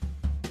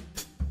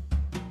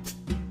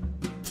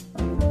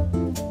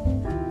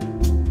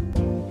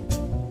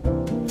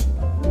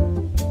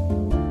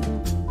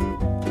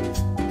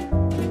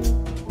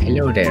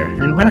Hello there,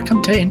 and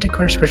welcome to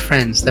Intercourse with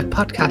Friends, the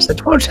podcast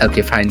that won't help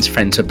you find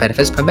friends with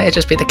benefits, but may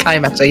just be the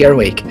climax of your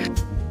week.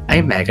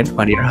 I'm Megan,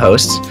 one of your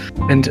hosts,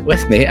 and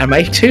with me are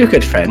my two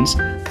good friends,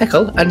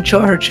 Pickle and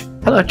George.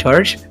 Hello,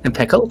 George and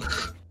Pickle.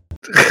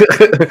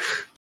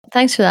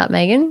 Thanks for that,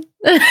 Megan.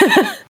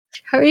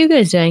 How are you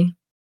guys doing?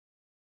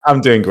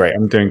 I'm doing great.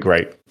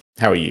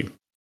 How are you?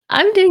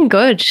 I'm doing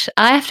good.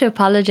 I have to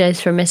apologize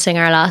for missing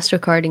our last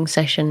recording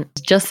session.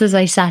 Just as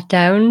I sat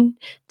down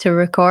to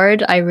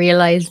record, I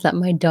realized that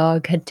my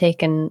dog had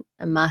taken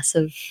a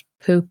massive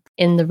poop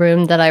in the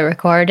room that I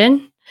record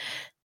in.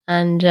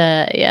 And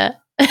yeah.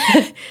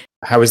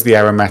 How is the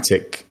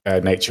aromatic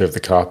nature of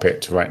the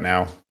carpet right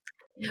now?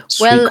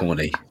 Well,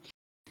 corny.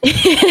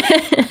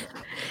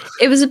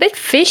 It was a bit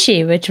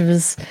fishy, which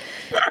was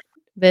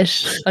a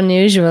bit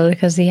unusual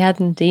because he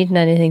hadn't eaten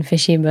anything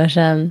fishy, but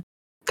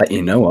That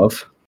you know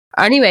of.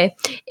 anyway,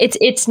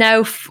 it's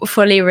now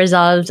fully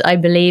resolved, I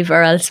believe,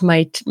 or else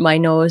my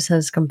nose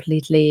has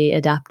completely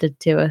adapted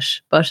to it.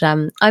 But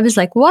I was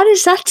like, what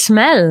is that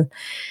smell?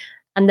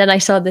 And then I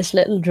saw this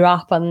little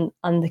drop on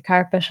the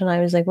carpet and I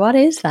was like, what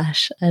is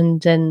that?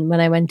 And then when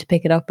I went to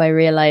pick it up, I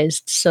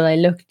realized. So I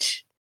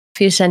looked a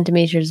few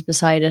centimeters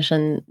beside it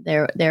and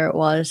there it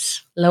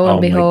was. Lo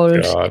and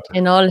behold,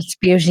 in all its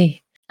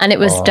beauty. And it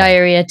was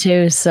diarrhea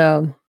too,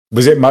 so...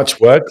 Was it much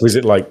work? Was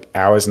it like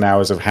hours and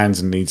hours of hands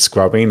and knees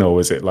scrubbing, or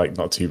was it like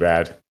not too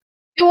bad?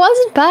 It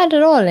wasn't bad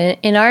at all.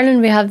 In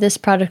Ireland, we have this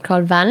product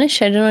called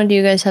Vanish. I don't know, do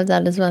you guys have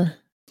that as well?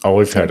 Oh,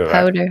 we've heard of that.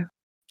 Powder.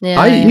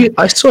 Yeah,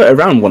 I saw it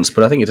around once,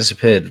 but I think it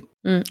disappeared.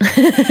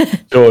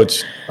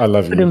 George, I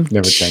love you.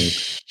 Never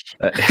change.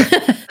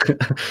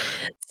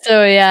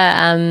 So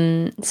yeah,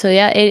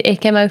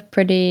 it came out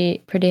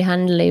pretty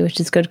handily, which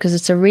is good because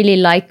it's a really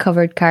light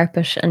covered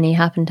carpet, and he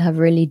happened to have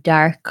really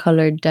dark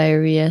coloured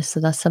diarrhea, so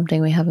that's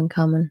something we have in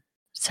common.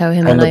 It's how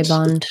him and I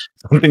bond.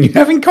 Something you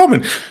have in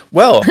common.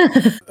 Well,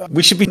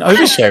 we should be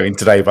oversharing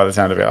today, by the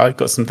sound of it. I've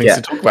got some things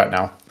to talk about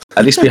now.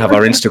 At least we have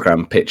our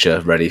Instagram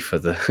picture ready for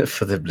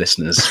the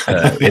listeners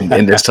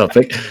in this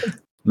topic.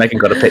 Megan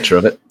got a picture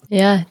of it.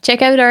 Yeah,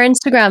 check out our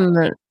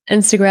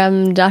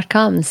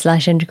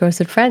Instagram.com/intercourse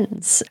with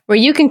friends, where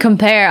you can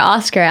compare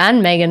Oscar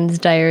and Megan's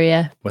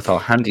diarrhea With our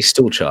handy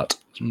stool chart.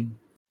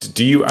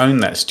 Do you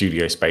own that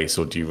studio space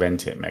or do you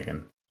rent it,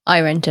 Megan?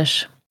 I rent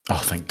it. Oh,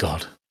 thank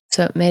God.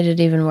 So it made it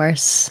even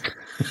worse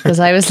because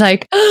I was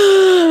like,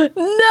 oh,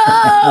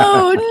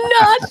 no,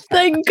 not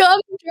the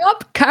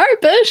gumdrop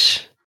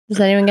carpet. Does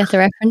anyone get the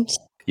reference?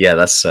 Yeah,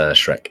 that's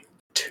Shrek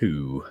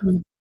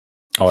 2.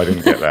 Oh, I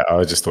didn't get that.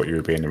 I just thought you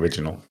were being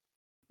original.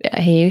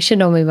 Yeah, you should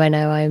know me by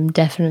now. I'm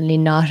definitely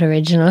not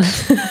original.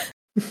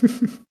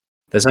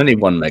 There's only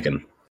one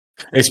Megan.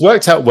 It's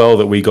worked out well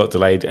that we got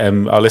delayed.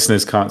 Our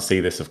listeners can't see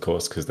this, of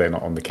course, because they're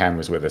not on the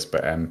cameras with us.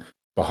 But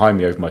behind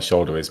me over my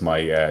shoulder is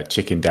my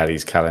Chicken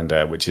Daddy's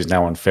calendar, which is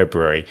now on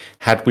February.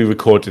 Had we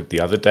recorded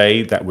the other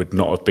day, that would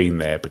not have been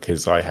there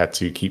because I had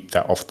to keep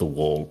that off the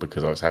wall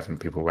because I was having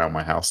people around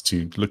my house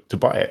to look to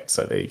buy it.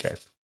 So there you go.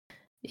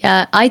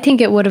 Yeah, I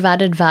think it would have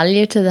added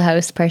value to the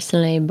house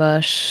personally,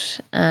 but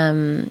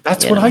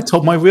that's what I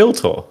told my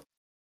realtor.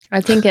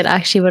 I think it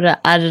actually would have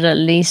added at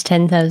least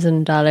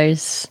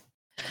 $10,000.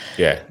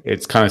 Yeah,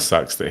 it kind of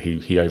sucks that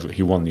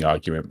he won the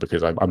argument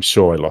because I'm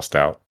sure I lost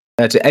out.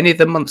 Do any of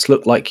the months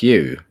look like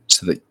you,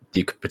 so that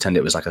you could pretend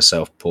it was like a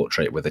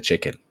self-portrait with a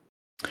chicken?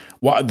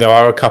 Well, there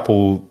are a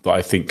couple that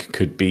I think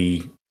could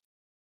be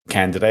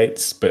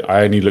candidates, but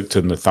I only looked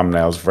at the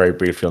thumbnails very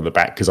briefly on the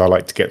back because I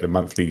like to get the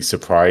monthly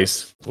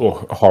surprise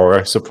or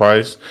horror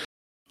surprise.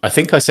 I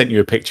think I sent you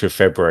a picture of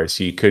February,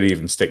 so you could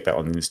even stick that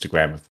on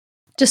Instagram.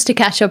 Just to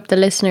catch up the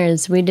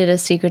listeners, we did a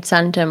Secret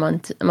Santa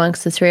month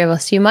amongst the three of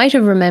us. You might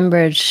have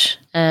remembered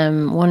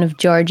one of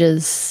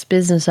George's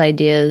business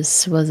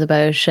ideas was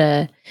about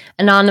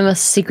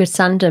anonymous Secret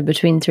Santa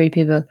between 3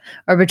 people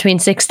or between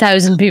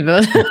 6,000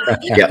 people.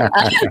 Yeah,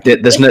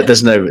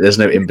 there's no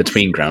in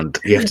between ground.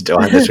 You have to do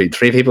either between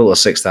 3 people or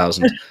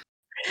 6,000.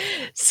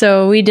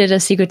 So we did a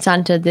Secret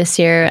Santa this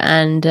year,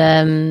 and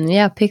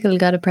Pickle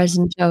got a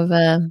present of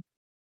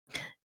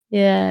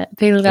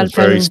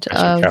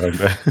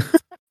calendar.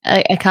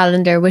 A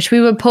calendar, which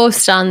we will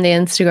post on the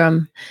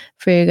Instagram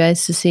for you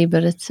guys to see,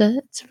 but it's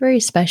a very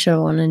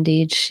special one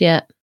indeed.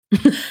 Yeah.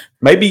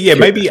 Maybe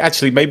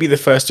the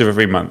first of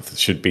every month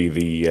should be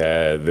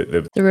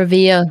the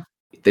reveal.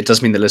 It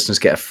does mean the listeners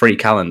get a free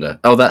calendar.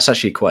 Oh, that's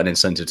actually quite an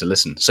incentive to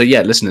listen. So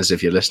yeah, listeners,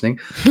 if you're listening,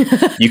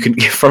 you can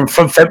from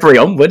February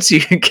onwards, you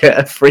can get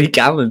a free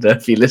calendar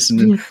if you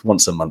listen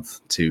once a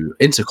month to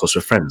Intercourse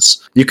with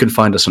Friends. You can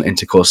find us on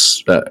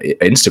Intercourse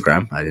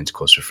Instagram at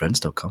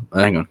intercourseWithFriends.com. Oh,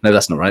 hang on, no,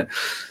 that's not right.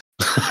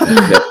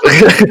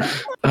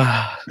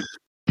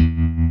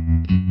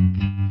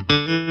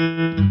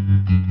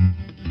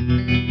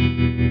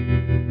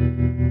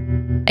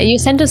 You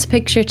sent us a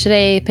picture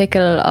today,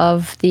 Pickle,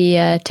 of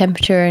the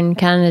temperature in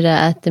Canada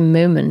at the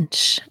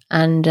moment,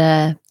 and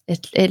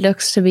it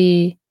looks to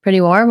be pretty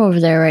warm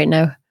over there right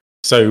now.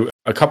 So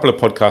a couple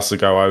of podcasts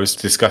ago, I was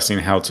discussing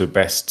how to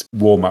best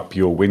warm up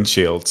your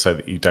windshield so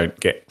that you don't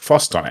get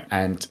frost on it.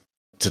 And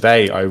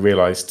today I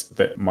realised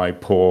that my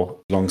poor,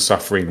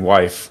 long-suffering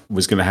wife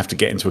was going to have to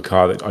get into a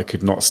car that I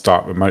could not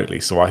start remotely.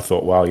 So I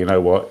thought, well, you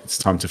know what? It's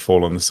time to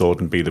fall on the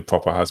sword and be the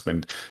proper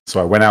husband.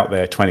 So I went out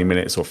there 20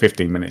 minutes or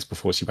 15 minutes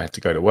before she had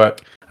to go to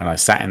work, and I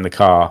sat in the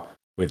car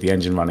with the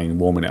engine running and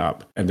warming it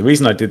up. And the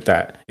reason I did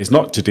that is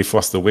not to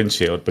defrost the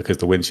windshield, because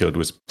the windshield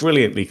was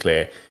brilliantly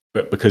clear,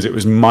 but because it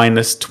was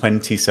minus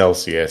 20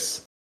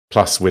 Celsius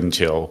plus wind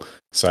chill.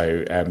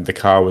 So the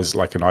car was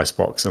like an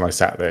icebox, and I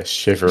sat there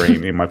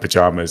shivering in my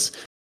pajamas,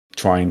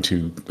 trying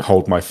to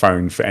hold my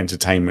phone for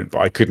entertainment,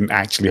 but I couldn't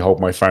actually hold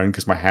my phone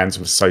because my hands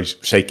were so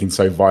shaking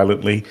so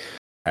violently.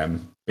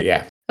 But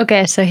yeah.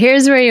 Okay, so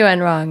here's where you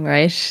went wrong,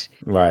 right?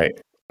 Right.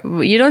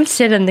 You don't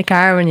sit in the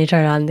car when you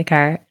turn on the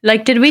car.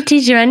 Like, did we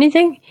teach you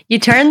anything? You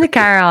turn the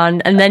car on,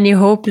 and then you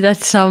hope that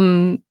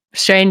some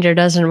stranger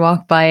doesn't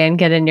walk by and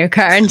get in your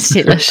car and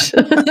steal it.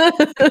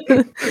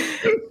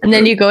 And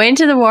then you go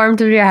into the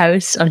warmth of your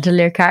house until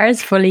your car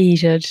is fully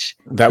heated.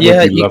 That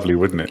would be lovely,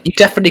 wouldn't it? You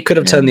definitely could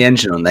have turned the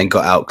engine on, then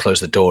got out,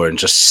 closed the door, and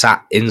just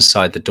sat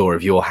inside the door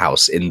of your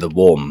house in the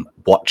warm,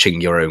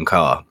 watching your own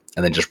car,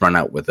 and then just run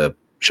out with a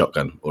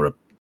shotgun or a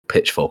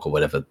pitchfork or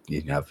whatever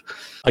you have.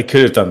 I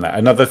could have done that.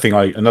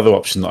 Another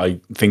option that I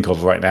think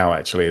of right now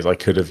actually is I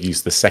could have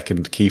used the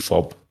second key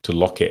fob to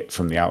lock it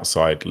from the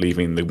outside,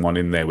 leaving the one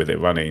in there with it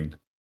running.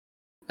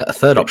 A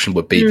third option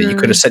would be that you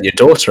could have sent your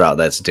daughter out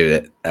there to do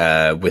it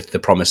with the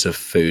promise of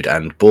food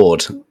and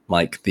board,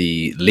 like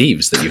the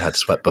leaves that you had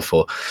swept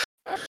before.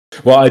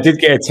 Well, I did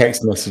get a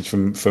text message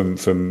from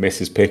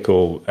Mrs.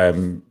 Pickle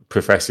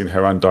professing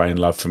her undying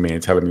love for me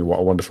and telling me what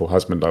a wonderful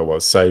husband I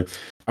was. So,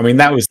 I mean,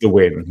 that was the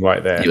win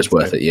right there. It was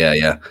worth it,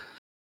 yeah.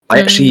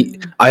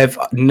 I've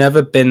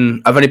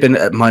only been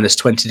at minus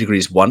 20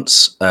 degrees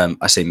once.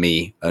 I say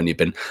me,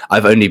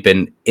 I've only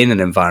been in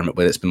an environment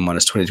where it's been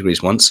minus 20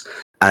 degrees once.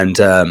 And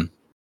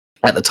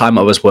at the time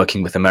I was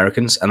working with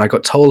Americans, and I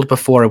got told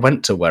before I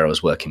went to where I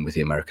was working with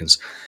the Americans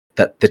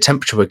that the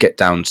temperature would get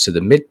down to the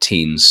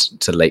mid-teens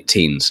to late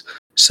teens.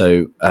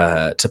 So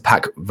to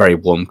pack very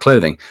warm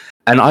clothing.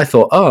 And I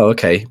thought, oh,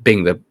 okay,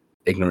 being the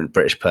ignorant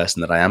British person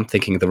that I am,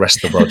 thinking the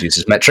rest of the world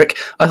uses metric,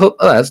 I thought,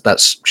 oh,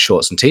 that's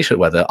shorts and t-shirt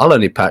weather. I'll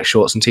only pack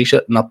shorts and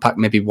t-shirt, and I'll pack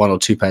maybe 1 or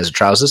 2 pairs of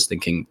trousers,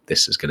 thinking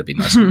this is going to be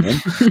nice and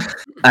warm.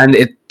 And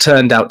it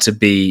turned out to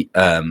be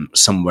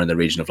somewhere in the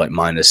region of like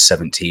minus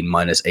 17,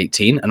 minus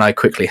 18, and I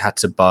quickly had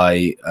to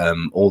buy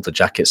all the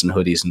jackets and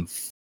hoodies and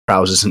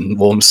trousers and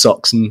warm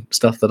socks and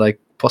stuff that I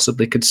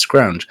possibly could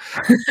scrounge.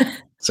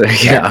 So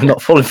yeah, I'm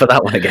not falling for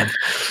that one again.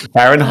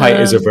 Fahrenheit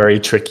is a very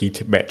tricky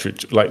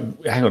metric. Like,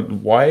 hang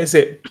on, why is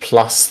it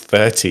plus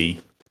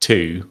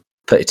 32?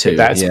 32.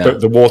 That's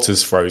the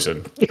water's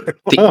frozen.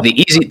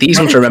 The easy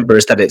one to remember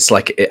is that it's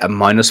like at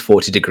minus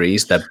 40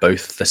 degrees. They're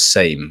both the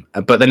same.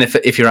 But then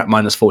if you're at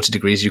minus 40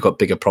 degrees, you've got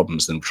bigger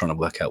problems than trying to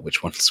work out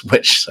which one's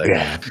which. So.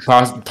 Yeah,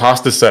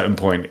 past a certain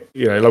point,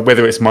 like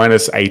whether it's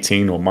minus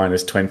 18 or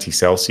minus 20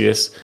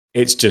 Celsius.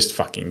 It's just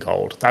fucking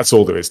cold. That's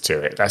all there is to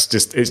it. It's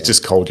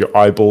just cold. Your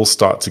eyeballs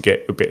start to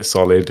get a bit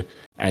solid,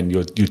 and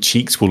your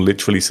cheeks will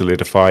literally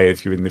solidify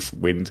if you're in the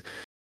wind.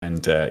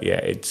 And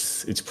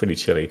it's pretty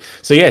chilly.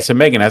 So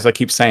Megan, as I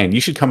keep saying,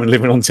 you should come and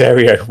live in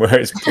Ontario, where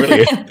it's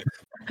brilliant.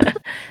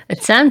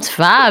 It sounds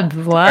fab.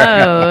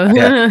 Wow.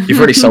 Yeah, you've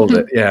already sold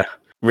it. Yeah,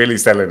 really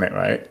selling it,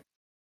 right?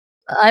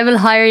 I will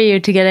hire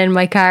you to get in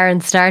my car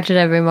and start it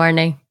every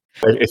morning.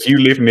 If you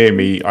live near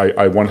me,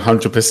 I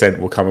 100%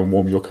 will come and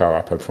warm your car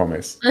up, I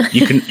promise.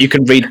 You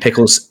can read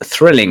Pickle's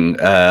thrilling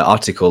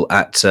article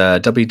at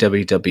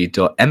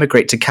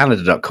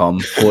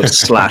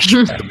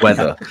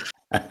www.emigrate-to-canada.com/weather.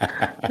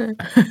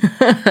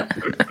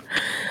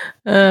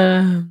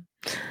 Yeah,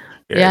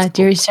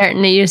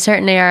 you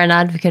certainly are an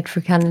advocate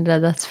for Canada,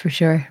 that's for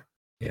sure.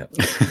 Yeah.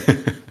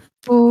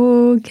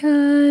 Oh,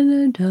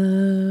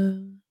 Canada,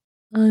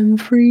 I'm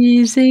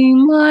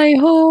freezing my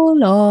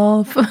whole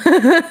off.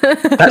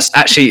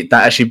 that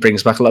actually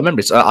brings back a lot of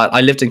memories.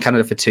 I lived in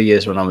Canada for 2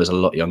 years when I was a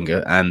lot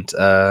younger, and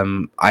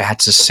I had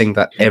to sing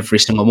that every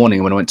single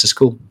morning when I went to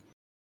school.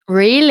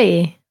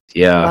 Really?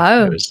 Yeah,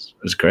 wow. It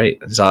was great.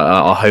 It's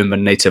our home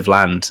and native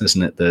land,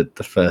 isn't it?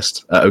 The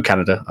first Oh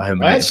Canada, our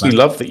home. I actually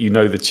love that you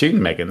know the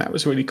tune, Megan. That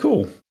was really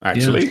cool.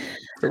 Actually. Yeah.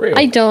 For real.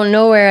 I don't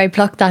know where I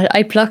plucked that.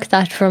 I plucked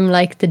that from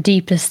like the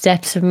deepest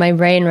depths of my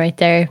brain right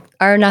there.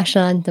 Our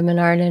national anthem in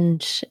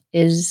Ireland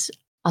is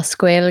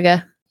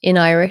Oscuelga in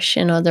Irish.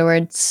 In other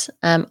words,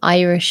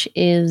 Irish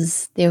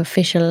is the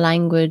official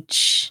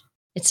language.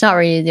 It's not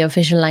really the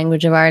official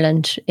language of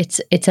Ireland.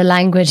 It's a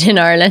language in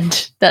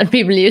Ireland that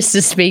people used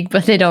to speak,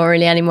 but they don't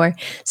really anymore.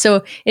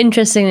 So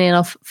interestingly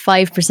enough,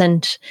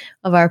 5%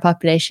 of our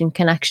population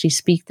can actually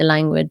speak the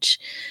language.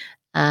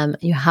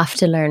 You have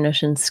to learn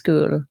it in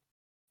school.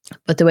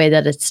 But the way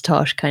that it's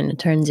taught kind of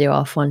turns you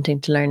off wanting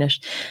to learn it.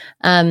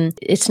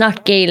 It's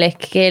not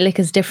Gaelic. Gaelic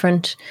is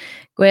different.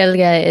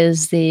 Gaelga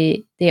is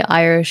the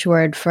Irish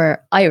word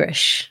for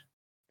Irish.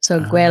 So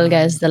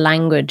Gaelga is the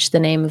language, the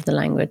name of the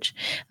language.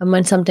 And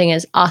when something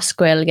is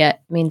Oscuelga, it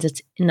means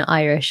it's in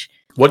Irish.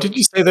 What did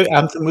you say the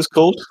anthem was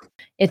called?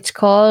 It's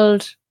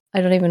called,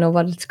 I don't even know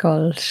what it's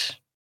called.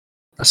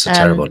 That's a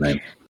terrible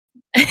name.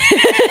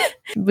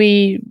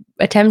 We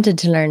attempted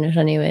to learn it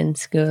anyway in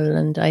school,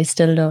 and I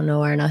still don't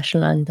know our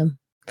national anthem.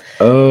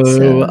 Oh,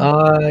 So-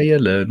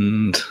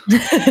 Ireland.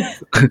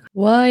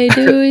 Why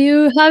do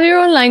you have your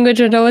own language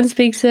when no one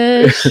speaks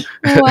it?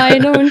 Why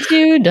don't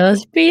you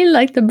just be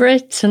like the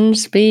Brits and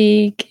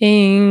speak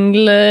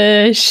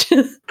English?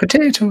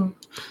 Potato.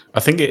 I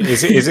think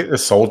is it the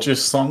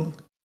Soldier's Song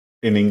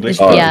in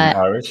English Oh, or yeah. in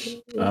Irish?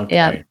 Okay.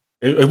 Yeah.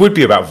 It would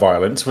be about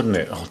violence, wouldn't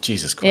it? Oh,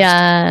 Jesus Christ.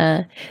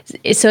 Yeah.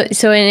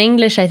 So in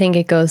English, I think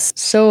it goes,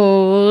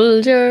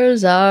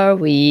 soldiers are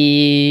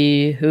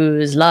we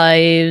whose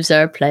lives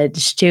are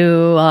pledged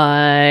to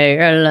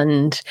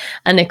Ireland.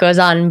 And it goes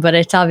on, but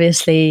it's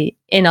obviously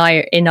in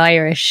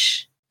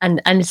Irish. And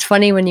it's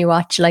funny when you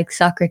watch like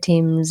soccer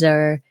teams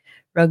or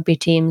rugby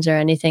teams or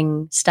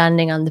anything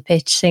standing on the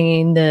pitch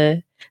singing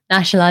the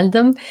national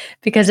anthem,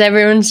 because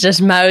everyone's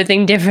just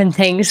mouthing different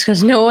things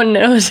because no one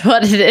knows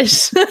what it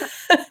is.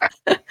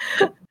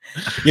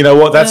 You know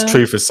what? That's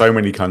true for so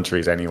many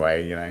countries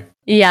anyway, you know.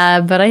 Yeah,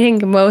 but I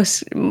think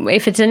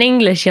if it's in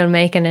English, you'll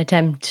make an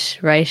attempt,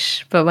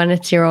 right? But when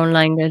it's your own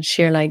language,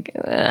 you're like,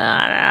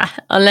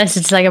 unless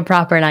it's like a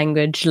proper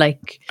language,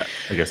 like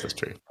I guess that's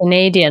true.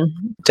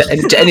 Canadian. Do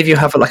any of you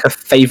have like a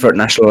favourite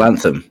national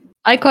anthem?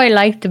 I quite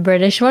like the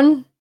British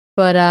one,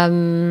 but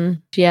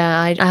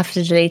yeah, I have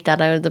to delete that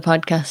out of the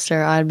podcast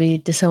or I'll be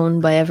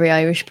disowned by every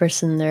Irish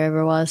person there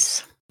ever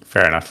was.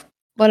 Fair enough.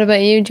 What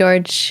about you,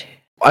 George?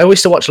 I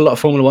used to watch a lot of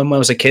Formula One when I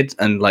was a kid,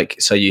 and like,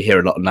 so you hear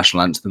a lot of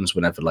national anthems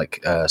whenever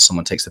like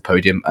someone takes the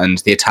podium, and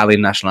the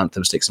Italian national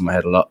anthem sticks in my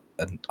head a lot,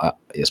 and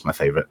it's my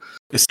favourite.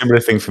 A similar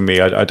thing for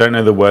me. I don't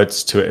know the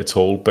words to it at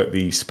all, but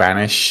the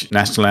Spanish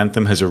national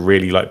anthem has a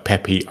really like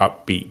peppy,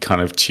 upbeat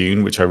kind of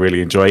tune, which I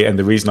really enjoy. And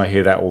the reason I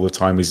hear that all the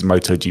time is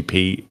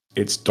MotoGP.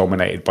 It's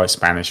dominated by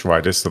Spanish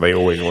riders, so they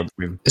always want to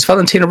win. Is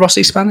Valentino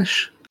Rossi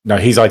Spanish? No,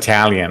 he's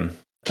Italian.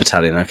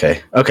 Italian,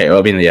 okay. Well,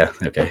 I mean, yeah,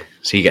 okay.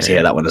 So you get to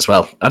hear that one as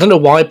well. I don't know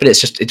why, but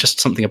it's just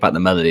something about the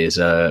melody is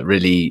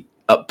really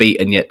upbeat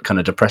and yet kind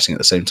of depressing at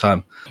the same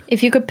time.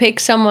 If you could pick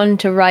someone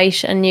to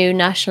write a new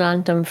national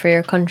anthem for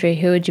your country,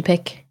 who would you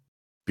pick?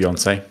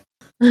 Beyonce.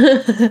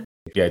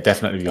 Yeah,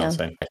 definitely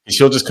Beyonce. Yeah.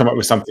 She'll just come up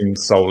with something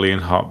soully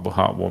and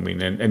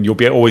heartwarming, and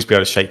you'll always be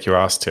able to shake your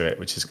ass to it,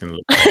 which is going to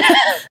look great.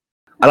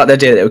 I like the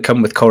idea that it would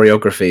come with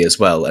choreography as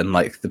well, and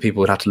like the people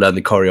would have to learn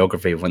the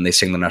choreography when they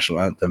sing the national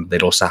anthem.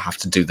 They'd also have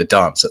to do the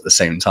dance at the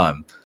same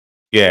time.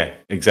 Yeah,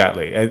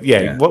 exactly.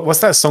 Yeah.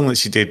 What's that song that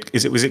she did?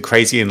 Was it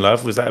Crazy in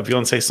Love? Was that a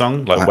Beyonce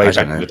song? Like way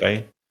back in the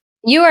day?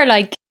 You are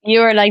like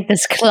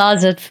this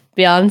closet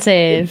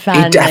Beyonce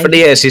fan. He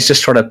definitely is. He's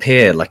just trying to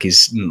appear like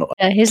he's not.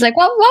 Yeah, he's like,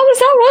 what was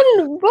that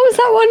one? What was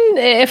that one?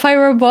 If I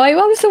Were a Boy,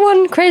 what was the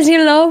one? Crazy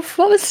in Love.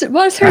 What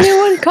was her new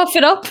one? Cough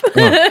It Up.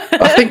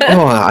 I think.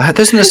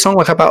 Isn't a song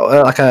like about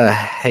like a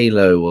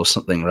halo or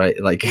something, right?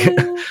 Like.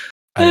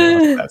 I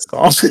love that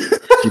song.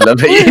 You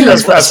love it. You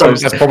love that song.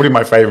 That's probably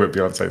my favorite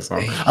Beyonce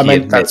song. I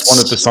mean, that's one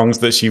of the songs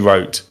that she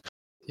wrote.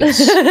 Yes.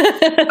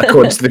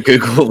 According to the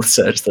Google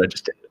search that I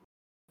just did.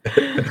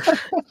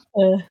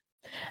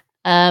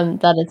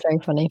 That is very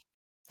funny.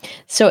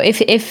 So if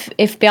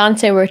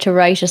Beyonce were to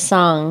write a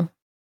song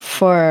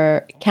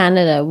for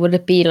Canada, would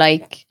it be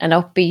like an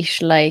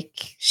upbeat,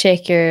 like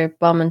Shake Your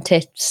Bum and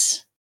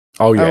Tits?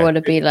 Oh yeah. Or would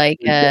it be like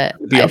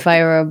If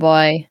I Were a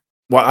Boy?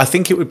 Well, I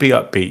think it would be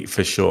upbeat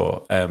for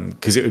sure,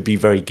 because it would be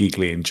very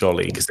giggly and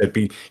jolly. Because there'd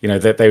be, there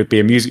would be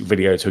a music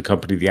video to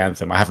accompany the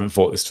anthem. I haven't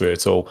thought this through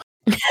at all.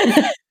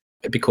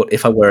 It'd be called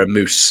 "If I Were a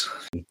Moose."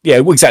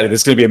 Yeah, well, exactly.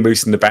 There's going to be a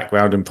moose in the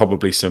background and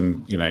probably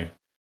some,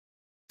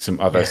 some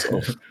other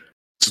sort of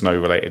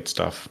snow-related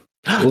stuff.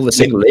 All the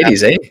single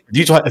ladies, eh?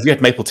 Have you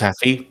had maple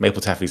taffy?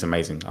 Maple taffy's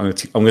amazing. I'm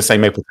going to say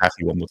maple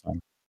taffy one more time.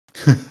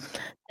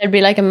 There'd be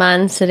like a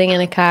man sitting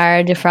in a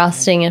car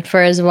defrosting it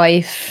for his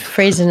wife,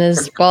 freezing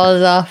his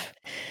balls off.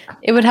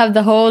 It would have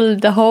the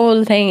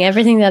whole thing,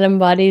 everything that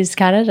embodies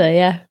Canada.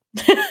 Yeah.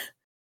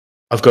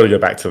 I've got to go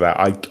back to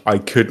that. I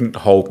couldn't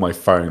hold my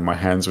phone. My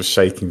hands were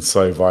shaking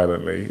so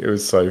violently. It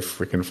was so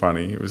freaking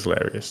funny. It was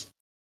hilarious.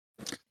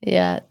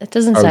 Yeah, it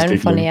doesn't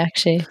sound funny,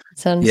 actually. It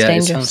sounds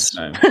dangerous.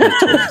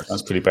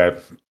 That's pretty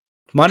bad.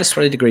 Minus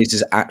 20 degrees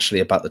is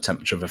actually about the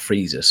temperature of a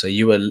freezer. So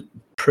you were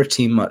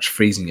pretty much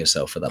freezing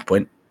yourself at that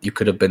point. You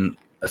could have been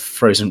a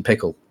frozen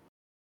pickle.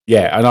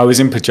 Yeah, and I was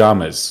in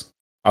pajamas.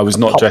 I was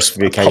not dressed for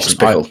the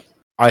occasion.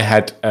 I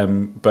had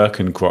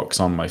Birkenstocks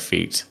on my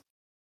feet.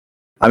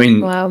 I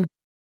mean, wow.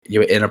 You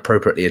were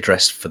inappropriately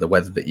dressed for the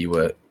weather that you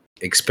were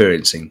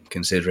experiencing,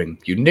 considering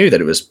you knew that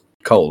it was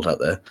cold out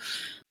there.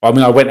 I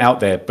mean, I went out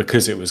there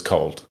because it was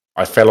cold.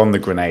 I fell on the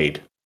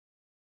grenade.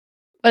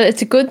 Well,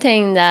 it's a good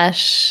thing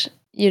that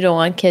you don't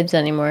want kids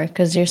anymore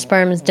because your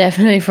sperm is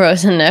definitely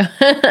frozen now.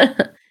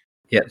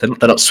 Yeah,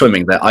 they're not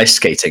swimming, they're ice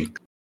skating.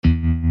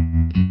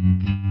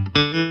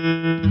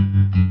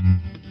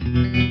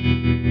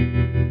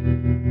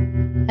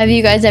 Have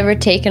you guys ever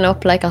taken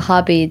up like a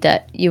hobby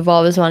that you've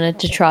always wanted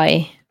to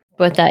try,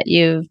 but that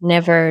you've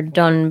never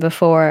done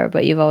before,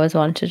 but you've always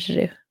wanted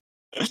to do?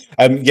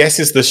 Yes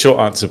is the short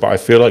answer, but I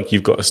feel like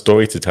you've got a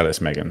story to tell us,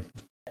 Megan.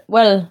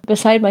 Well,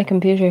 beside my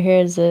computer here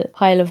is a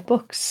pile of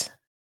books.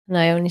 And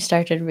I only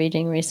started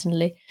reading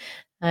recently.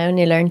 I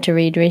only learned to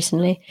read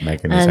recently.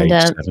 Megan is age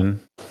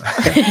 7.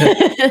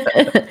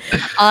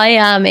 I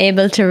am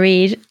able to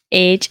read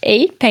age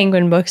 8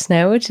 Penguin books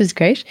now, which is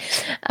great.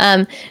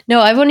 No,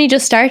 I've only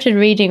just started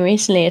reading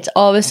recently. It's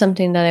always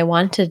something that I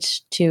wanted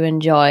to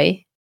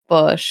enjoy,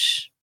 but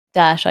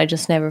that I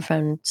just never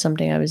found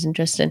something I was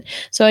interested in.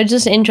 So I'm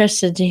just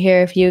interested to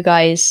hear if you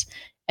guys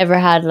ever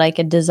had like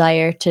a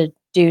desire to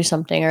do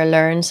something or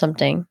learn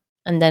something,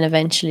 and then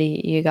eventually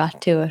you got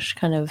to it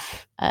kind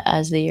of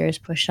as the years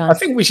pushed on. I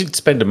think we should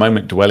spend a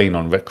moment dwelling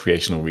on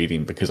recreational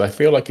reading, because I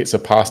feel like it's a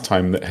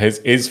pastime that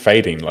is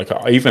fading. Like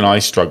even I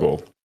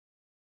struggle.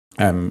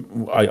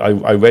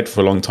 I read for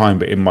a long time,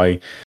 but in my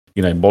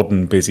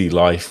modern busy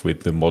life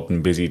with the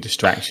modern busy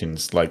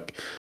distractions, like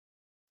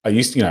I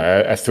used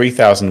to, a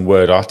 3,000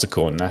 word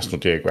article on National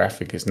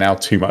Geographic is now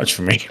too much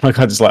for me. Like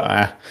I'm just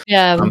like,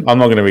 I'm not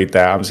going to read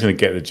that. I'm just going to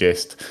get the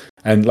gist.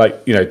 And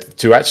like,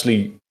 to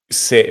actually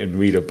sit and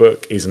read a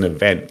book is an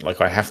event. Like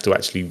I have to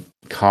actually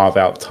carve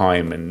out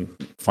time and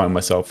find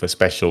myself a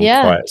special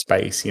quiet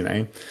space,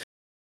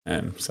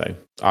 So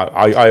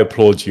I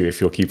applaud you if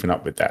you're keeping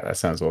up with that. That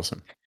sounds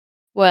awesome.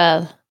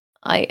 Well,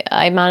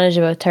 I manage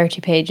about 30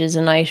 pages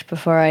a night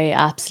before I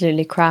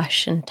absolutely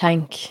crash and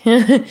tank.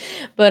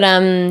 But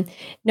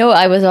no,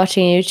 I was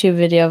watching a YouTube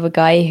video of a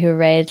guy who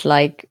read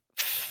like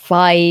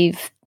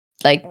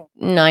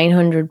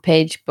 900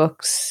 page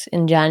books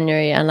in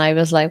January, and I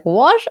was like,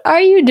 what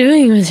are you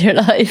doing with your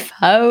life?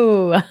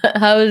 How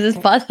is this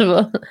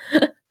possible?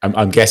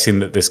 I'm guessing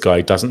that this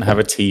guy doesn't have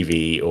a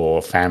TV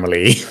or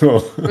family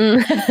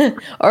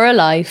or a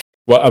life.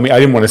 Well, I mean, I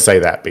didn't want to say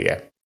that, but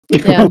yeah.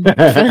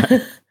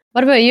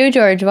 What about you,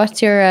 George?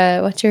 What's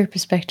your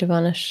perspective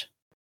on it?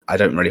 I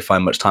don't really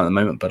find much time at the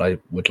moment, but I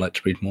would like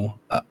to read more.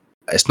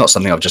 It's not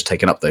something I've just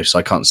taken up though, so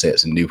I can't say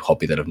it's a new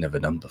hobby that I've never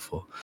done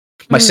before.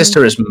 My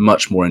sister is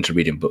much more into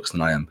reading books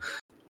than I am.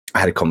 I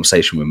had a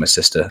conversation with my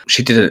sister.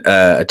 She did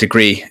a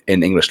degree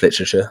in English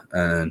literature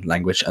and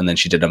language, and then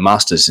she did a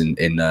master's in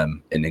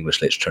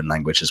English literature and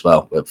language as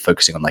well,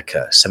 focusing on like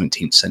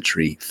 17th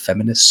century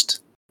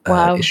feminist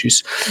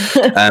issues.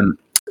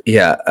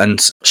 Yeah,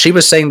 and she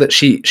was saying that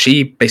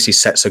she basically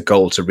sets a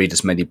goal to read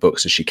as many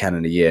books as she can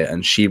in a year,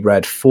 and she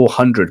read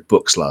 400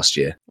 books last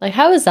year. Like,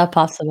 how is that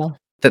possible?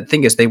 The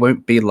thing is, they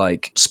won't be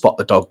like Spot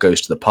the Dog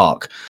Goes to the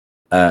Park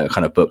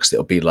kind of books.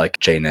 It'll be like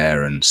Jane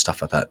Eyre and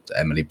stuff like that,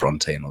 Emily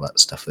Bronte and all that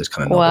stuff, those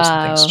kind of novels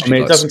and things. I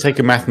mean, it doesn't take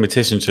a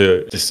mathematician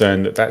to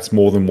discern that that's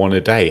more than one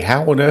a day.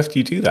 How on earth do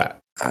you do that?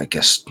 I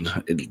guess,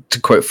 to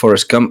quote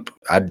Forrest Gump,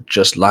 I'd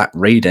just like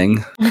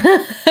reading.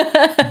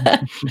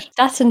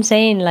 That's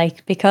insane,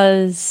 like,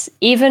 because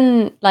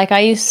even, like,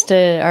 I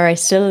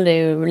still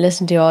do,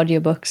 listen to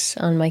audiobooks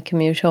on my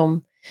commute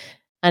home,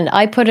 and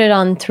I put it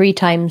on 3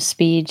 times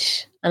speed,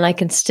 and I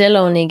can still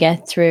only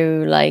get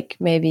through, like,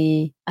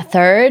 maybe a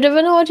third of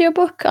an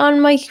audiobook on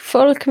my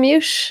full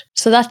commute.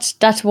 So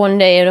that's one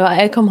day.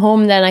 I come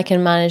home, then I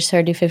can manage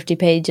 30, 50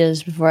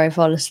 pages before I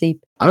fall asleep.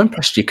 I'm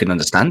impressed you can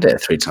understand it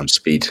at 3 times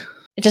speed.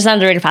 It just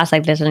sounds really fast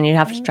like this, and you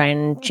have to try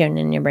and tune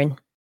in your brain.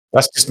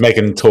 That's just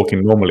Megan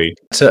talking normally.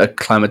 To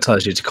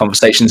acclimatise you to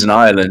conversations in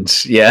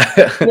Ireland, yeah.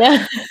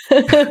 Yeah.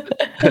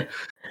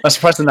 I'm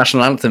surprised the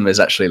national anthem is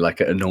actually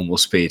like at a normal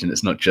speed, and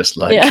it's not just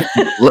like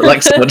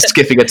like someone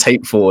skipping a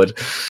tape forward.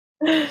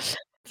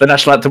 The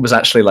national anthem was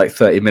actually like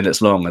 30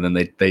 minutes long, and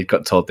then they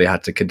got told they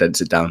had to condense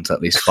it down to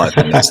at least 5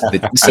 minutes.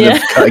 Instead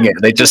of cutting it,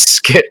 they just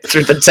skipped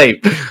through the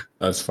tape.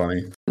 That's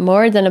funny.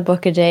 More than a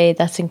book a day,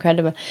 that's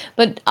incredible.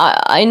 But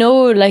I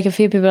know like a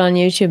few people on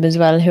YouTube as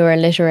well who are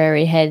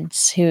literary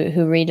heads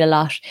who read a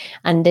lot,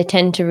 and they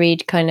tend to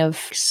read kind of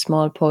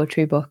small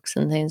poetry books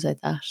and things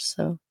like that.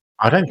 So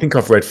I don't think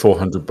I've read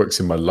 400 books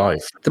in my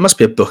life. There must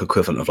be a book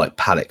equivalent of like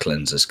palate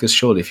cleansers, because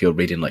surely if you're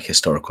reading like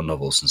historical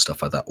novels and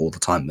stuff like that all the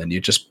time, then they'll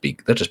just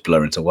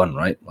blur into one,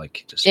 right?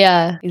 Like just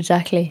yeah,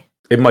 exactly.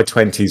 In my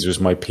 20s was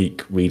my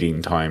peak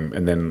reading time,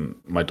 and then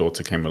my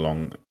daughter came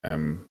along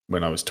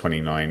when I was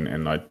 29,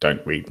 and I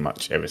don't read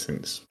much ever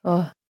since.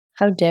 Oh,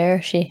 how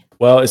dare she?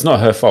 Well, it's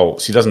not her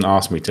fault. She doesn't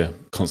ask me to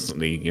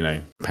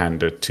constantly,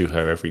 pander to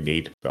her every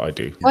need, but I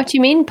do. What do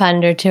you mean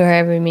pander to her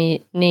every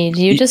need?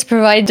 You just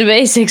provide the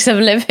basics of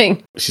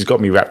living. She's got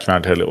me wrapped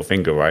around her little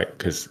finger, right?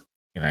 Because,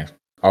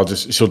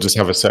 she'll just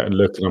have a certain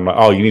look, and I'm like,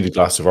 oh, you need a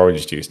glass of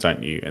orange juice,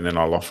 don't you? And then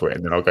I'll offer it,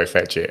 and then I'll go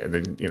fetch it, and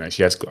then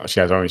she has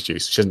orange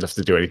juice. She doesn't have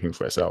to do anything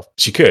for herself.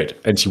 She could,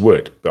 and she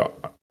would,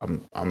 but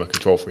I'm a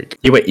control freak.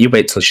 You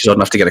wait till she's old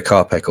enough to get a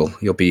car pickle.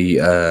 You'll be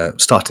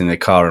starting the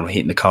car and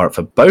heating the car up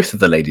for both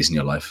of the ladies in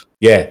your life.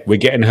 Yeah, we're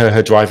getting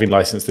her driving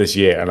license this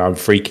year, and I'm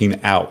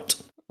freaking out.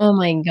 Oh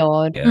my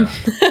god! Yeah.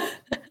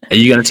 Are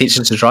you going to teach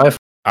her to drive?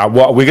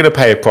 Well, we're going to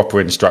pay a proper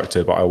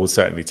instructor, but I will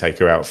certainly take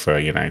her out for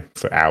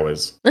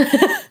hours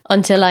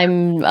until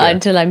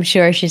I'm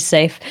sure she's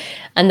safe,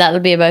 and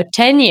that'll be about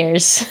 10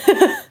 years.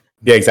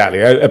 Yeah, exactly.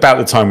 About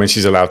the time when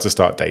she's allowed to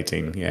start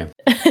dating. Yeah.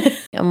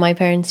 my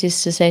parents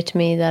used to say to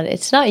me that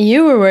it's not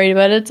you we're worried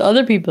about, it's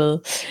other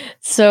people.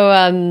 So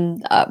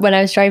when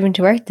I was driving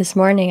to work this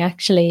morning,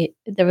 actually,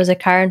 there was a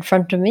car in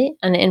front of me,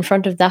 and in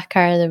front of that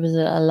car there was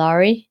a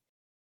lorry,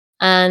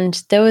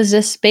 and there was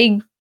this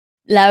big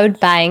loud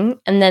bang,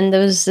 and then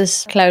there was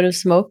this cloud of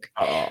smoke,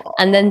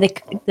 and then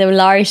the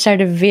lorry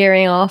started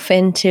veering off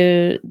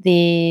into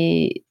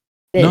the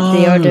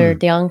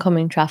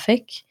oncoming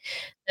traffic.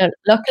 Now,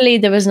 luckily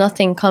there was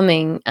nothing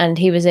coming, and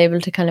he was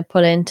able to kind of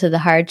pull into the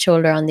hard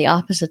shoulder on the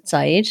opposite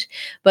side,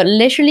 but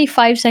literally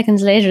 5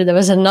 seconds later there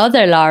was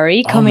another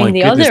lorry coming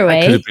the other way.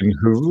 That could have been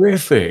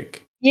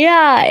horrific.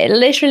 Yeah,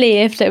 literally,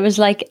 if there was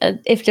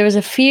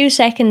a few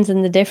seconds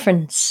in the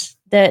difference,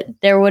 that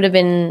there would have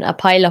been a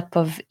pileup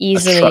of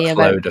easily a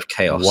truckload of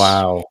chaos.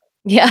 Wow.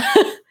 Yeah.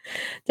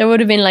 There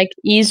would have been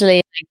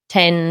easily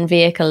 10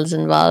 vehicles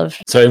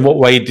involved. So in what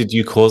way did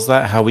you cause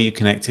that? How were you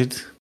connected?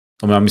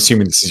 I mean, I'm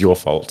assuming this is your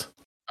fault.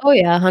 Oh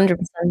yeah, 100%.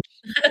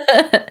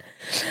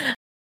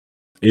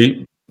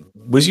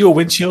 Was your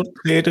windshield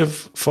cleared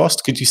of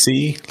frost? Could you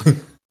see?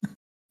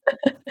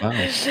 Wow.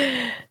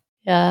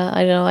 Yeah,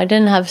 I don't know. I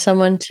didn't have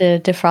someone to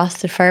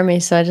defrost it for me,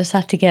 so I just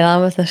had to get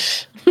on with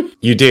it.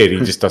 You did. He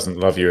just doesn't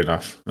love you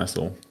enough. That's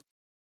all.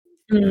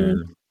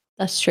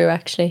 That's true,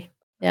 actually.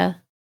 Yeah.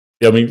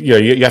 Yeah, I mean,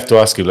 you have to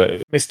ask him,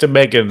 Mr.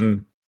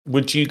 Megan,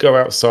 would you go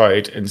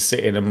outside and sit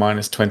in a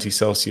minus 20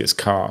 Celsius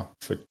car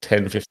for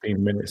 10,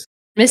 15 minutes?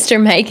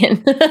 Mr.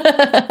 Megan.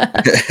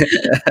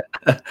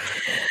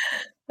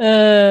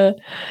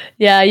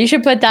 Yeah, you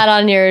should put that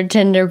on your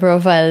Tinder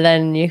profile.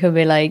 Then you could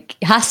be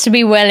has to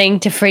be willing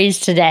to freeze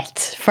to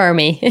death for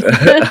me.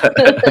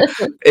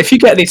 If you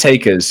get any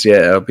takers,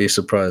 yeah, I'll be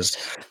surprised.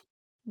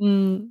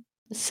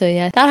 So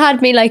yeah, that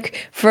had me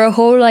for a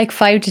whole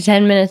 5 to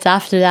 10 minutes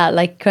after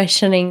that,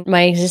 questioning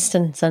my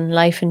existence and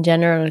life in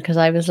general, because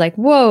I was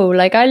whoa,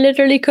 I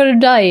literally could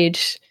have died.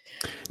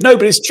 No,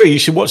 but it's true. You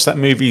should watch that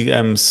movie,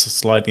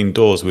 Sliding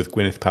Doors, with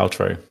Gwyneth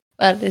Paltrow.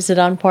 Well, is it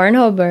on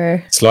Pornhub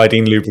or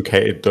Sliding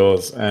Lubricated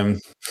Doors?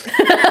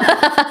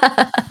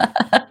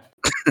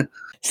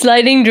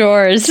 Sliding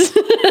Drawers.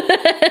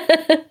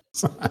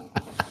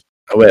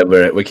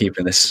 We're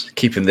keeping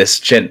this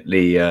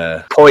gently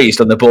poised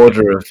on the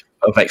border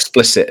of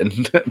explicit and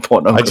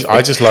pornography.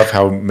 I just love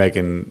how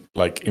Megan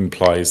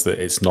implies that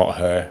it's not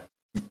her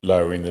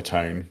lowering the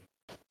tone.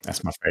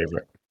 That's my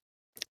favourite.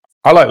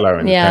 I like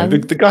lowering the tone.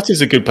 The gut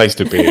is a good place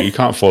to be. You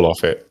can't fall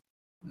off it.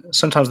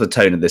 Sometimes the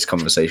tone of this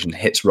conversation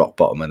hits rock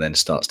bottom and then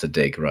starts to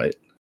dig, right?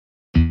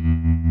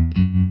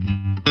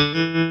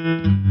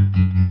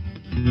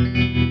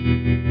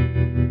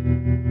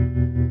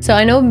 So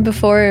I know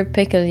before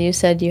Pickle, you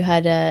said you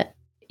had a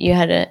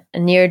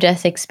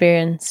near-death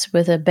experience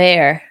with a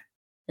bear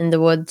in the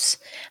woods.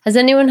 Has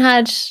anyone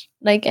had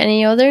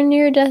any other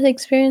near-death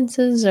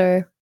experiences?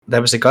 Or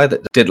there was a guy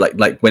that did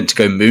went to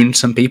go moon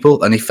some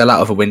people, and he fell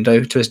out of a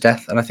window to his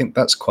death, and I think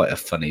that's quite a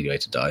funny way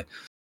to die.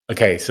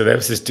 Okay, so there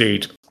was this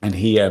dude, and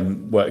he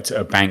worked at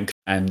a bank,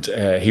 and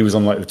he was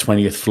on the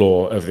 20th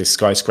floor of this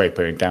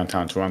skyscraper in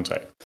downtown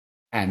Toronto,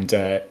 and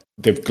the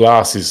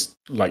glass is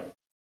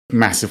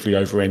massively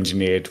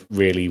over-engineered,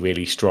 really,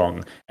 really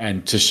strong,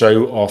 and to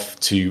show off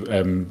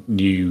to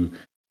new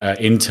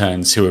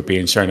interns who were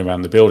being shown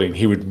around the building,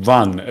 he would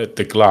run at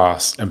the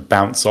glass and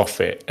bounce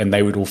off it, and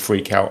they would all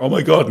freak out, oh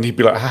my god, and he'd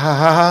be like, ha ha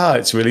ha ha,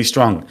 it's really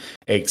strong.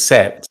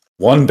 Except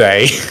one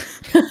day,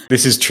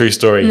 this is true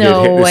story, he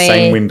had hit the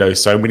same window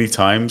so many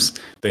times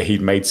that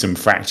he'd made some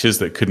fractures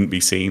that couldn't be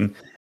seen,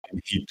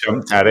 and he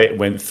jumped at it,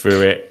 went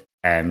through it,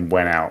 and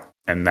went out,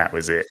 and that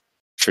was it.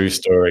 True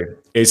story.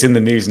 It's in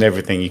the news and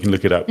everything. You can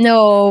look it up.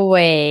 No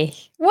way.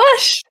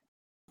 What?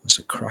 That's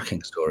a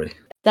cracking story.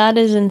 That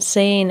is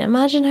insane.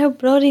 Imagine how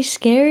bloody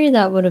scary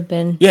that would have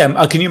been.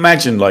 Yeah, can you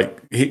imagine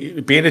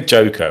being a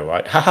joker,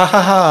 right? Ha ha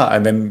ha ha,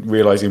 and then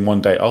realizing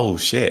one day, oh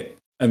shit,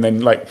 and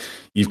then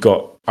you've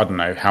got I don't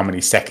know how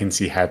many seconds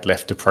he had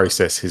left to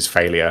process his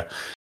failure,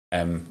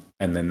 and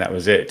then that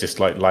was it, just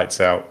lights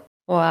out.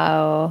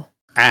 Wow.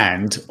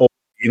 And all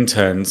the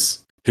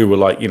interns who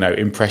were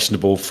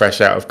impressionable, fresh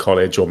out of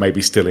college, or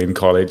maybe still in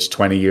college,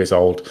 20 years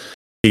old,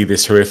 see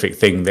this horrific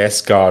thing. They're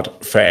scarred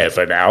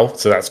forever now,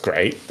 so that's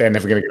great. They're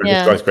never going to go to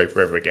a skyscraper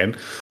ever again.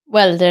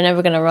 Well, they're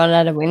never going to run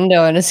out a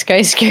window in a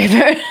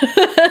skyscraper.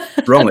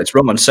 It's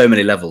wrong on so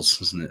many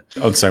levels, isn't it?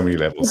 On so many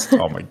levels.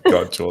 Oh my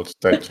God, George,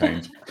 don't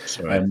change.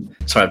 Sorry, I'm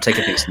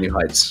taking things to new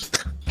heights.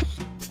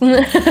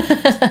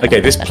 Okay,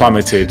 this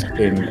plummeted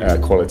in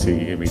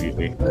quality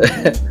immediately.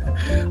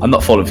 I'm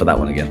not falling for that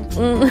one again.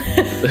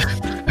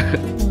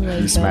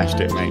 You smashed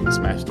it, mate. You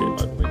smashed it like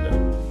the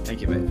window.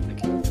 Thank you, mate.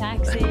 Thank you.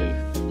 Taxi.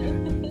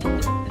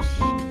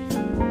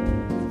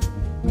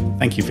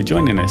 Thank you for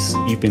joining us.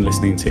 You've been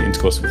listening to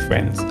Intercourse with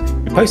Friends.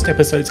 We post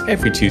episodes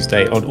every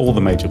Tuesday on all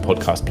the major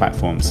podcast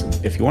platforms.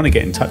 If you want to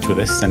get in touch with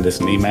us, send us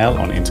an email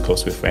on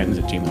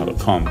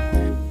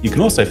intercoursewithfriends@gmail.com. You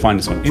can also find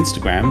us on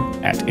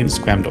Instagram at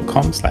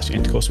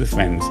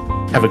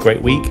instagram.com/intercoursewithfriends. Have a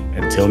great week.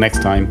 Until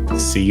next time,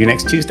 see you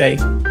next Tuesday.